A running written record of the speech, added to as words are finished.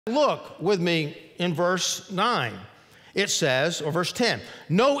Look with me in verse 9. It says, or verse 10,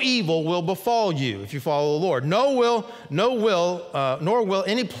 no evil will befall you if you follow the Lord. Nor will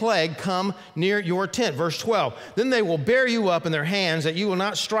any plague come near your tent. Verse 12, then they will bear you up in their hands that you will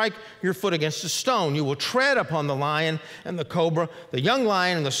not strike your foot against a stone. You will tread upon the lion and the cobra, the young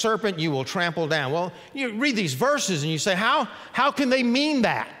lion and the serpent you will trample down. Well, you read these verses and you say, how can they mean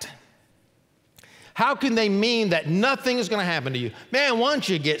that? How can they mean that nothing is going to happen to you? Man, once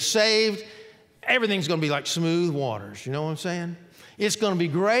you get saved, everything's going to be like smooth waters. You know what I'm saying? It's going to be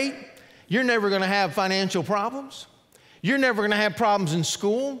great. You're never going to have financial problems. You're never going to have problems in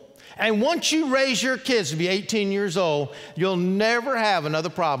school. And once you raise your kids to be 18 years old, you'll never have another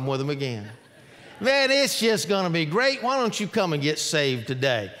problem with them again. Man, it's just going to be great. Why don't you come and get saved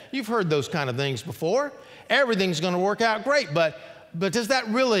today? You've heard those kind of things before. Everything's going to work out great. But does that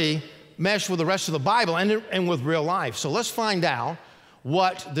really mesh with the rest of the Bible and with real life? So let's find out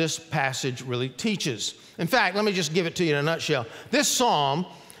what this passage really teaches. In fact, let me just give it to you in a nutshell. This psalm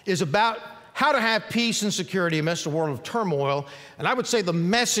is about how to have peace and security amidst a world of turmoil. And I would say the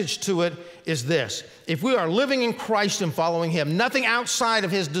message to it is this: if we are living in Christ and following Him, nothing outside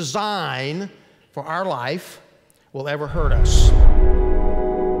of His design for our life will ever hurt us.